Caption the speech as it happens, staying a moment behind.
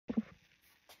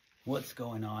What's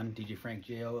going on? DJ Frank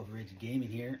J.O. of Ridge Gaming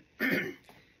here.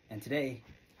 And today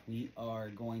we are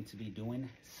going to be doing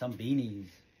some beanies.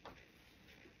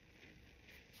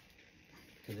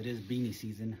 Because it is beanie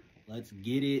season. Let's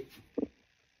get it.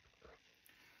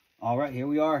 Alright, here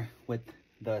we are with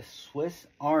the Swiss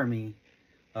Army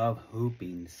of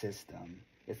Hooping System.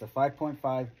 It's a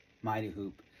 5.5 Mighty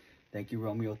Hoop. Thank you,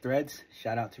 Romeo Threads.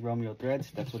 Shout out to Romeo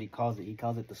Threads. That's what he calls it. He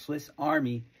calls it the Swiss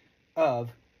Army of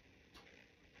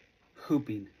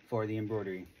hooping for the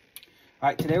embroidery. All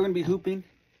right, today we're going to be hooping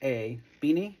a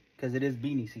beanie because it is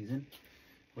beanie season.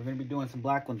 We're going to be doing some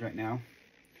black ones right now.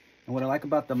 And what I like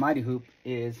about the Mighty Hoop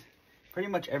is pretty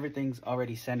much everything's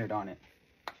already centered on it.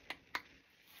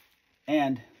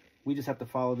 And we just have to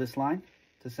follow this line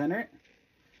to center it.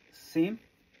 Seam.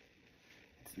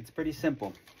 It's pretty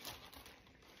simple.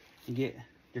 You get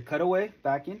your cutaway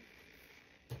backing.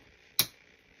 Can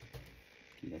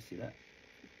you guys see that?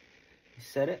 You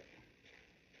set it.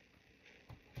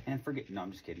 And forget, no,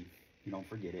 I'm just kidding. You don't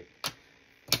forget it.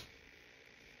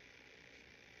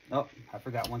 Oh, I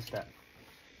forgot one step.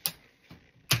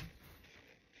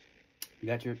 You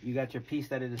got your piece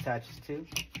that it attaches to.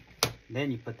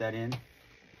 Then you put that in.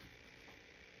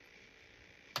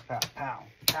 Pow, pow,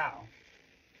 pow.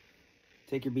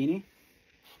 Take your beanie.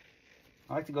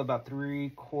 I like to go about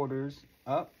 3/4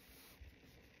 up.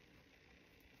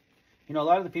 You know, a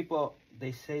lot of the people,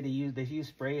 they say they use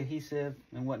spray adhesive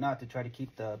and whatnot to try to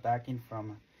keep the backing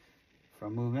from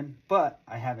moving, but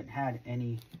I haven't had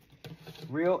any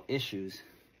real issues.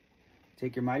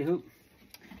 Take your Mighty Hoop.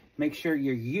 Make sure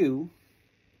your U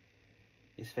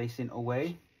is facing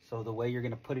away, so the way you're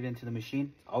going to put it into the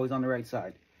machine, it's always on the right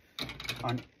side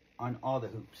on all the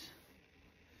hoops.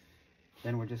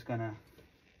 Then we're just going to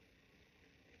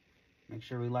make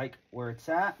sure we like where it's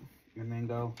at, and then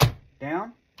go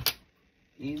down.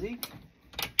 Easy.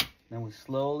 Then we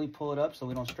slowly pull it up so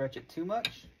we don't stretch it too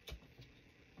much.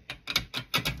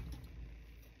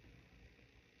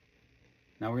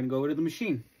 Now we're going to go over to the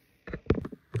machine.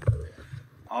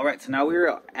 Alright, so now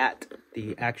we're at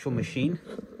the actual machine,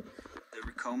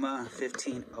 the Ricoma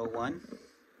 1501.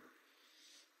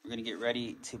 We're going to get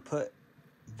ready to put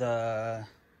the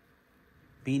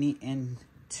beanie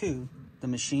into the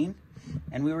machine.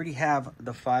 And we already have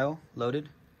the file loaded.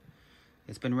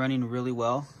 It's been running really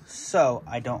well, so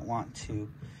I don't want to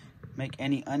make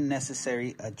any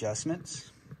unnecessary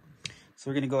adjustments. So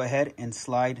we're going to go ahead and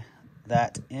slide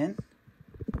that in.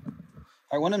 All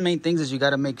right, one of the main things is you got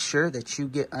to make sure that you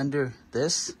get under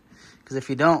this, because if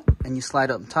you don't and you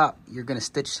slide up top, you're going to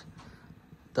stitch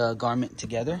the garment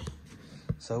together.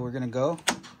 So we're going to go,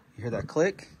 you hear that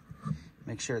click,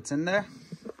 make sure it's in there.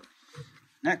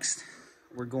 Next,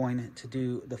 we're going to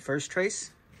do the first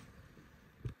trace.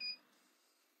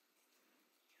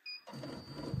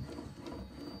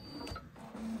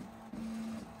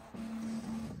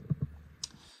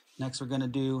 Next, we're going to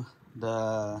do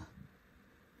the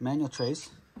manual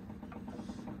trace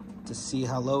to see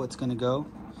how low it's going to go.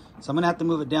 So I'm going to have to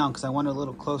move it down because I want it a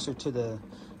little closer to the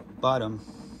bottom.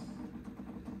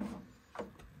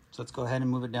 So let's go ahead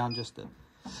and move it down just a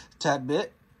tad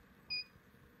bit.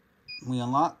 We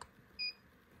unlock.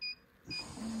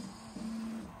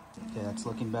 Okay, that's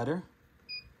looking better.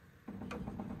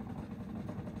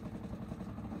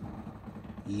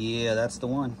 Yeah, that's the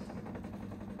one.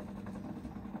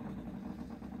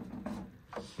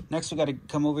 Next, we got to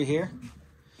come over here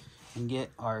and get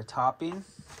our topping.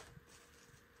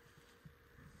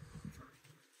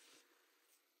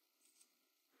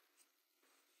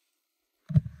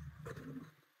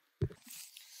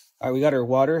 All right, we got our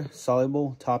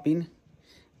water-soluble topping.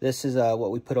 This is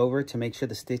what we put over to make sure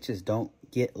the stitches don't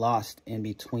get lost in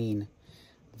between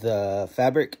the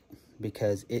fabric,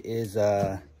 because it is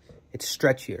it's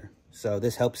stretchier. So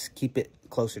this helps keep it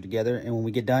closer together. And when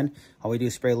we get done, all we do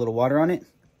is spray a little water on it,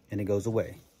 and it goes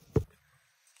away.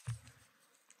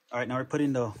 All right, now we're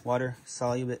putting the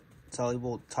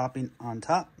water-soluble topping on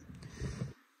top.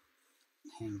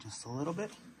 Hang just a little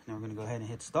bit. Now we're going to go ahead and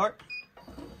hit start.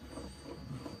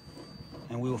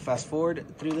 And we will fast forward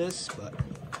through this, but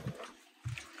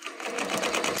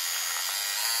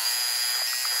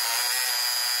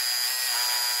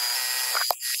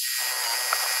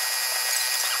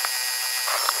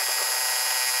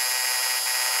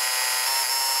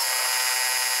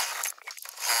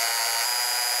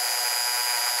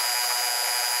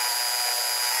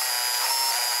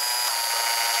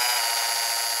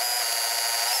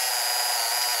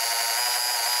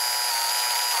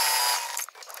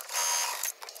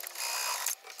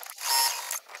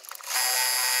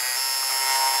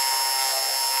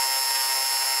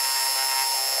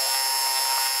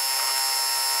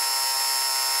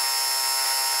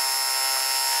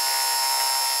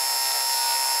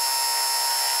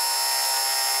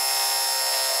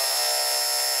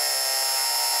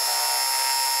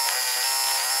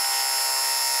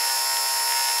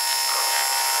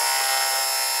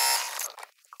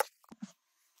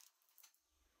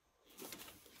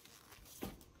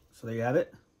So there you have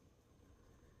it.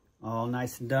 All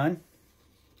nice and done.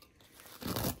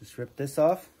 Just rip this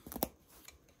off.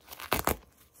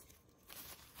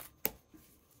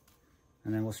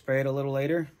 And then we'll spray it a little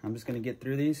later. I'm just going to get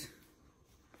through these.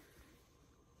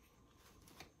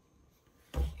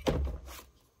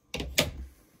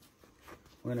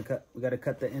 We got to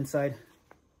cut the inside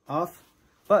off,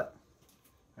 but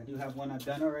I do have one I've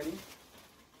done already.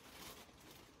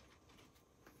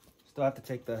 Still have to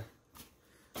take the,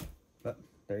 but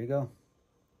there you go.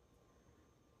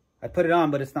 I put it on,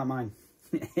 but it's not mine.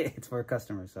 It's for a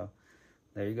customer, so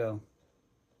there you go.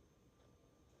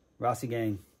 Rossi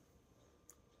gang.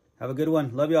 Have a good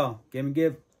one. Love y'all. Game and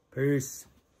give. Peace.